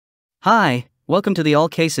Hi, welcome to the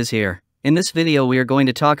AllCasesHere. In this video we are going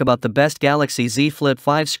to talk about the best Galaxy Z Flip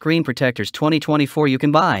 5 screen protectors 2024 you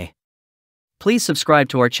can buy. Please subscribe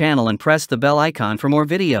to our channel and press the bell icon for more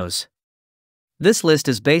videos. This list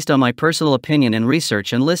is based on my personal opinion and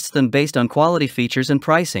research and lists them based on quality, features and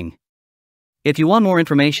pricing. If you want more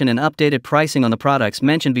information and updated pricing on the products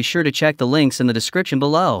mentioned, be sure to check the links in the description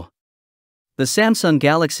below. The Samsung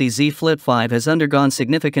Galaxy Z Flip 5 has undergone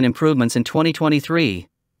significant improvements in 2023,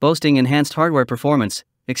 boasting enhanced hardware performance,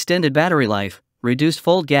 extended battery life, reduced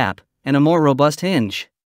fold gap, and a more robust hinge.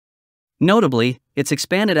 Notably, its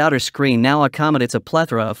expanded outer screen now accommodates a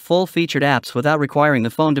plethora of full-featured apps without requiring the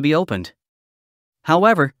phone to be opened.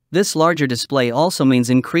 However, this larger display also means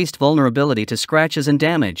increased vulnerability to scratches and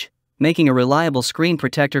damage, making a reliable screen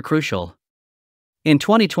protector crucial. In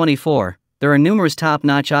 2024, there are numerous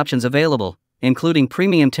top-notch options available, including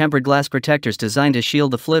premium tempered glass protectors designed to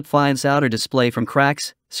shield the Flip 5's outer display from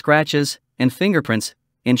cracks, scratches, and fingerprints,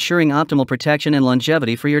 ensuring optimal protection and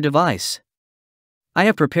longevity for your device. I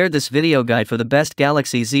have prepared this video guide for the best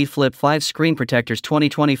Galaxy Z Flip 5 screen protectors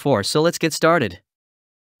 2024, so let's get started.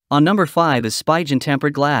 On number 5 is Spigen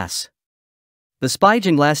Tempered Glass. The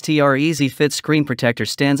Spigen Glass TR Easy Fit screen protector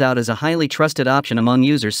stands out as a highly trusted option among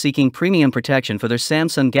users seeking premium protection for their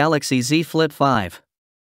Samsung Galaxy Z Flip 5.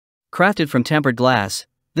 Crafted from tempered glass,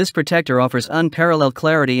 this protector offers unparalleled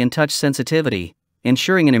clarity and touch sensitivity,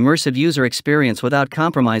 ensuring an immersive user experience without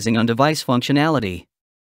compromising on device functionality.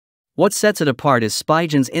 What sets it apart is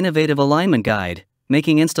Spigen's innovative alignment guide,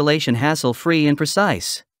 making installation hassle-free and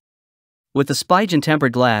precise. With the Spigen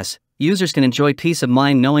tempered glass, users can enjoy peace of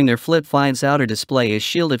mind knowing their Flip 5's outer display is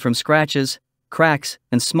shielded from scratches, cracks,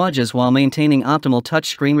 and smudges while maintaining optimal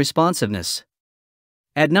touchscreen responsiveness.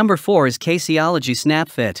 At number 4 is Caseology Snap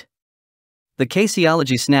Fit. The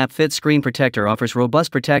Caseology Snap Fit screen protector offers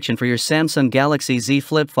robust protection for your Samsung Galaxy Z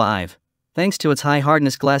Flip 5, thanks to its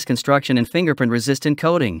high-hardness glass construction and fingerprint-resistant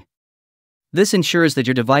coating. This ensures that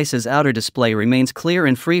your device's outer display remains clear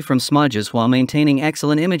and free from smudges while maintaining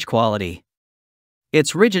excellent image quality.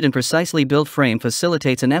 Its rigid and precisely built frame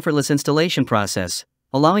facilitates an effortless installation process,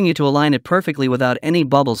 allowing you to align it perfectly without any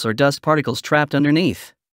bubbles or dust particles trapped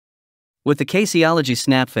underneath. With the Caseology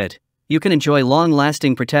Snap Fit, you can enjoy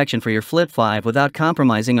long-lasting protection for your Flip 5 without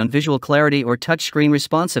compromising on visual clarity or touchscreen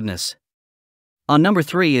responsiveness. On number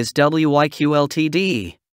 3 is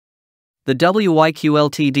WYQ-LTD. The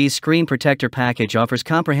WYQ-LTD screen protector package offers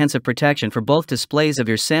comprehensive protection for both displays of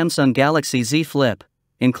your Samsung Galaxy Z Flip,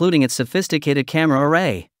 including its sophisticated camera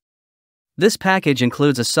array. This package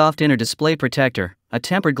includes a soft inner display protector, a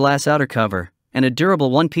tempered glass outer cover, and a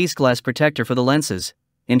durable one-piece glass protector for the lenses,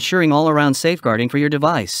 ensuring all-around safeguarding for your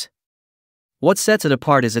device. What sets it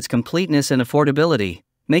apart is its completeness and affordability,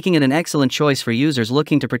 making it an excellent choice for users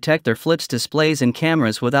looking to protect their Flip's displays and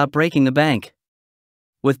cameras without breaking the bank.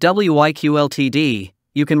 With WYQ-LTD,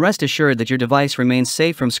 you can rest assured that your device remains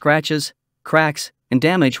safe from scratches, cracks, and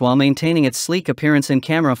damage while maintaining its sleek appearance and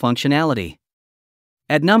camera functionality.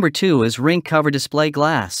 At number 2 is Rink Cover Display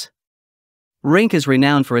Glass. Rink is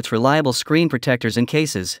renowned for its reliable screen protectors and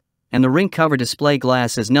cases, and the Rink Cover Display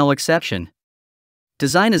Glass is no exception.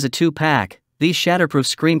 Designed as a two-pack, these shatterproof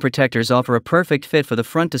screen protectors offer a perfect fit for the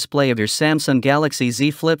front display of your Samsung Galaxy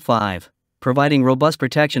Z Flip 5, providing robust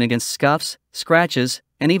protection against scuffs, scratches,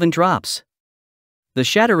 and even drops. The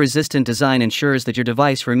shatter-resistant design ensures that your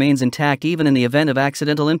device remains intact even in the event of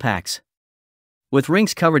accidental impacts. With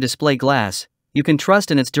Rink's Cover Display Glass, you can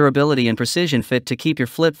trust in its durability and precision fit to keep your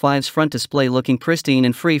Flip 5's front display looking pristine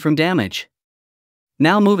and free from damage.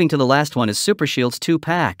 Now moving to the last one is SuperShield's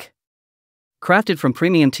 2-pack. Crafted from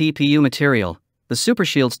premium TPU material, the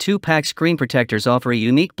SuperShield's 2-pack screen protectors offer a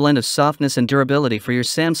unique blend of softness and durability for your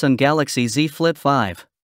Samsung Galaxy Z Flip 5.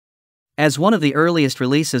 As one of the earliest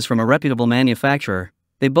releases from a reputable manufacturer,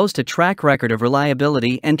 they boast a track record of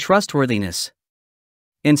reliability and trustworthiness.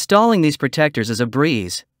 Installing these protectors is a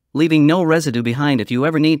breeze, leaving no residue behind if you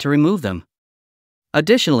ever need to remove them.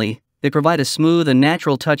 Additionally, they provide a smooth and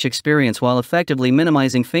natural touch experience while effectively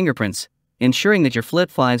minimizing fingerprints, ensuring that your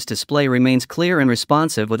Flip 5's display remains clear and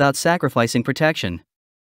responsive without sacrificing protection.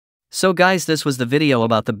 So guys, this was the video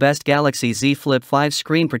about the best Galaxy Z Flip 5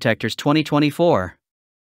 screen protectors 2024.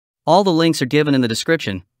 All the links are given in the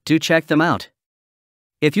description, do check them out.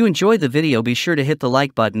 If you enjoyed the video, be sure to hit the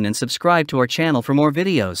like button and subscribe to our channel for more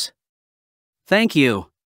videos. Thank you.